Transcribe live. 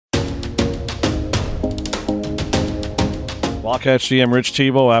Wildcats GM Rich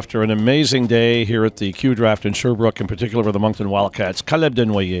Thibeau after an amazing day here at the Q Draft in Sherbrooke, in particular with the Moncton Wildcats. Caleb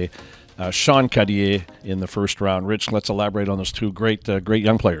Desnoyers, Sean Carrier in the first round. Rich, let's elaborate on those two great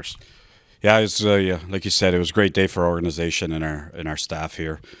young players. Yeah, it was like you said, it was a great day for our organization and our staff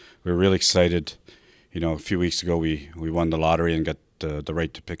here. We were really excited. You know, a few weeks ago we won the lottery and got the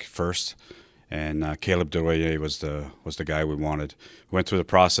right to pick first. And Caleb Desnoyers was the guy we wanted. We went through the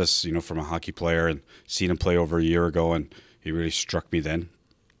process, you know, from a hockey player and seen him play over a year ago, and he really struck me then.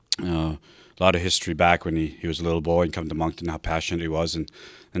 A lot of history back when he was a little boy and come to Moncton, how passionate he was, and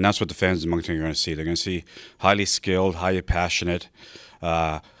that's what the fans of Moncton are going to see. They're going to see highly skilled, highly passionate,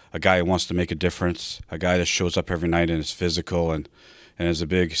 a guy who wants to make a difference, a guy that shows up every night and is physical and is a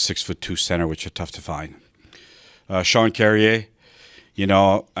big 6'2" center, which is tough to find. Sean Carrier. You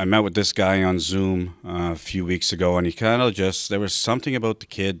know, I met with this guy on Zoom a few weeks ago, and he kind of there was something about the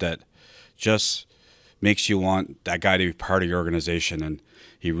kid that just makes you want that guy to be part of your organization. And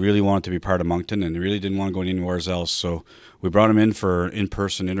he really wanted to be part of Moncton, and he really didn't want to go anywhere else. So we brought him in for an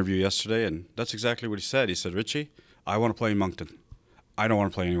in-person interview yesterday, and that's exactly what he said. He said, Ritchie, I want to play in Moncton. I don't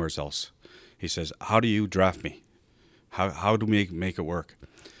want to play anywhere else. He says, how do you draft me? How do we make it work?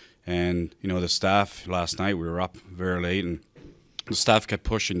 And, you know, the staff, last night we were up very late, and the staff kept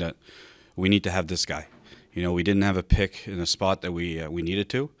pushing that we need to have this guy. You know, we didn't have a pick in a spot that we needed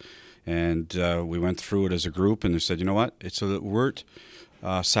to, and we went through it as a group, and they said, you know what, it's worth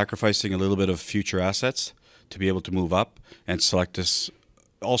sacrificing a little bit of future assets to be able to move up and select this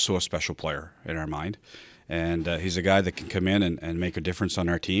also a special player in our mind. And he's a guy that can come in and make a difference on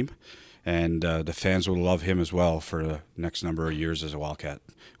our team, and the fans will love him as well for the next number of years as a Wildcat.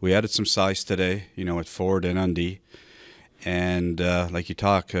 We added some size today, you know, at forward and on D. And like you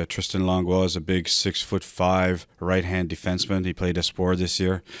talk, Tristan Langlois is a big 6'5" right-hand defenseman. He played Espoir this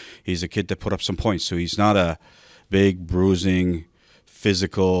year. He's a kid that put up some points, so he's not a big, bruising,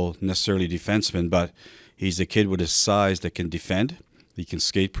 physical, necessarily defenseman, but he's a kid with his size that can defend. He can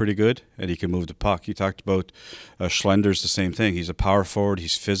skate pretty good, and he can move the puck. You talked about Schlender's the same thing. He's a power forward.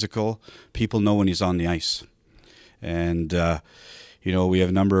 He's physical. People know when he's on the ice. And, you know, we have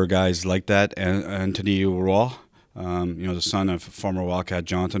a number of guys like that. And Anthony Roy, you know, the son of former Wildcat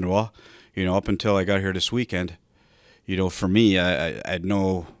Jonathan Roy. You know, up until I got here this weekend, you know, for me, I had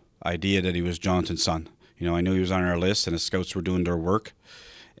no idea that he was Jonathan's son. You know, I knew he was on our list, and the scouts were doing their work.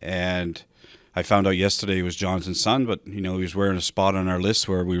 And I found out yesterday he was Jonathan's son, but, you know, he was wearing a spot on our list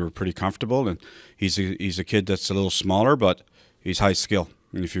where we were pretty comfortable. And he's a kid that's a little smaller, but he's high skill.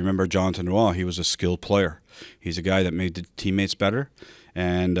 And if you remember Jonathan Roy, he was a skilled player. He's a guy that made the teammates better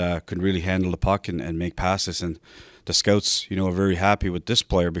and could really handle the puck and make passes. And the scouts, you know, are very happy with this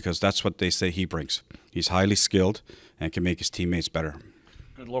player because that's what they say he brings. He's highly skilled and can make his teammates better.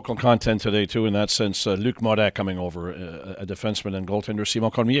 Good local content today, too, in that sense. Luc Moret coming over, a defenseman and goaltender,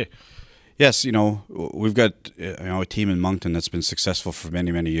 Simon Cormier. Yes, you know, we've got a team in Moncton that's been successful for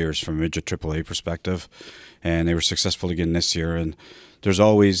many, many years from a midget AAA perspective, and they were successful again this year. And there's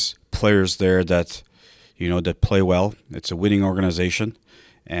always players there that, you know, that play well. It's a winning organization,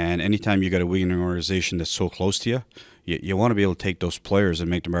 and anytime you got a winning organization that's so close to you, you want to be able to take those players and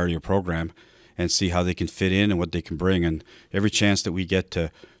make them part of your program and see how they can fit in and what they can bring. And every chance that we get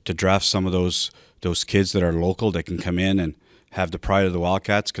to draft some of those kids that are local that can come in and have the pride of the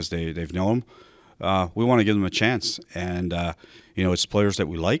Wildcats because they've known them, we want to give them a chance. And, you know, it's players that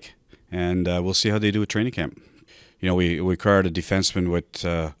we like, and we'll see how they do at training camp. You know, we acquired a defenseman with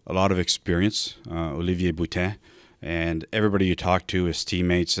a lot of experience, Olivier Boutin, and everybody you talk to, his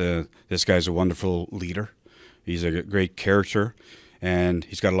teammates, this guy's a wonderful leader. He's a great character, and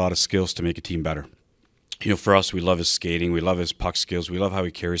he's got a lot of skills to make a team better. You know, for us, we love his skating. We love his puck skills. We love how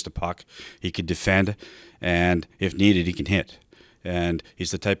he carries the puck. He can defend, and if needed, he can hit. And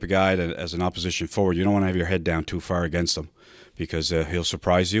he's the type of guy that, as an opposition forward, you don't want to have your head down too far against him because he'll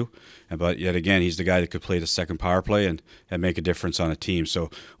surprise you. But yet again, he's the guy that could play the second power play and make a difference on a team.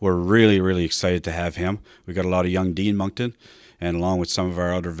 So we're really, really excited to have him. We've got a lot of young D in Moncton, and along with some of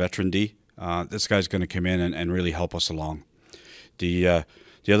our other veteran D, this guy's going to come in and really help us along. The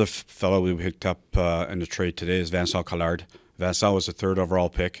other fellow we picked up in the trade today is Vincent Collard. Vincent was the third overall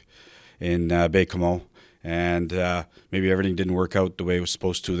pick in Baie-Comeau, and maybe everything didn't work out the way it was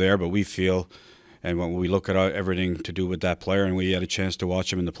supposed to there, but we feel, and when we look at everything to do with that player, and we had a chance to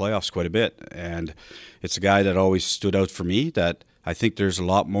watch him in the playoffs quite a bit, and it's a guy that always stood out for me, that I think there's a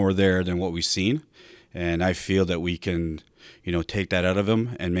lot more there than what we've seen, and I feel that we can, you know, take that out of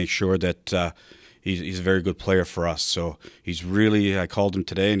him and make sure that he's a very good player for us. So he's really, I called him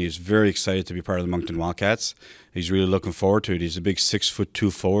today, and he's very excited to be part of the Moncton Wildcats. He's really looking forward to it. He's a big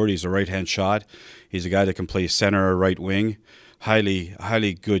 6'2" forward. He's a right-hand shot. He's a guy that can play center or right wing.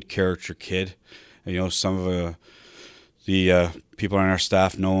 Highly good character kid. You know, some of the people on our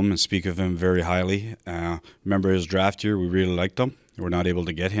staff know him and speak of him very highly. Remember his draft year, we really liked him. We're not able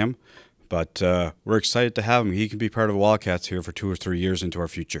to get him, but we're excited to have him. He can be part of Wildcats here for 2 or 3 years into our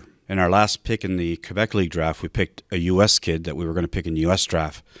future. In our last pick in the Quebec League draft, we picked a U.S. kid that we were going to pick in the U.S.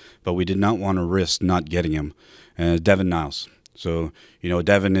 draft, but we did not want to risk not getting him, Devin Niles. So, you know,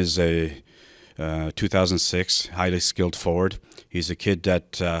 Devin is a 2006 highly skilled forward. He's a kid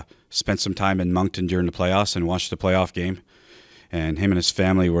that spent some time in Moncton during the playoffs and watched the playoff game. And him and his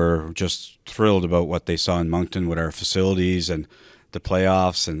family were just thrilled about what they saw in Moncton with our facilities and the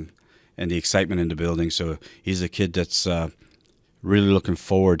playoffs and the excitement in the building. So he's a kid that's really looking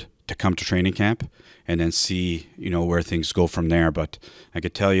forward to come to training camp and then see, you know, where things go from there. But I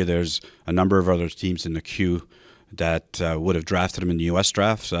could tell you there's a number of other teams in the queue that would have drafted him in the U.S.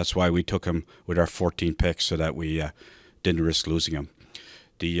 draft. So that's why we took him with our 14 picks so that we didn't risk losing him.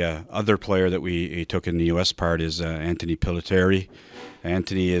 The other player that we took in the U.S. part is Anthony Piloteri.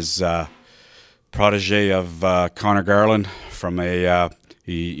 Anthony is protege of Connor Garland from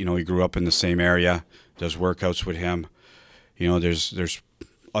he grew up in the same area, does workouts with him. You know, there's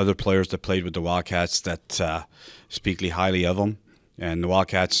other players that played with the Wildcats that speak highly of him. And the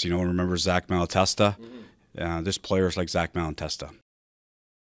Wildcats, you know, remember Zach Malatesta? This player is like Zach Malatesta.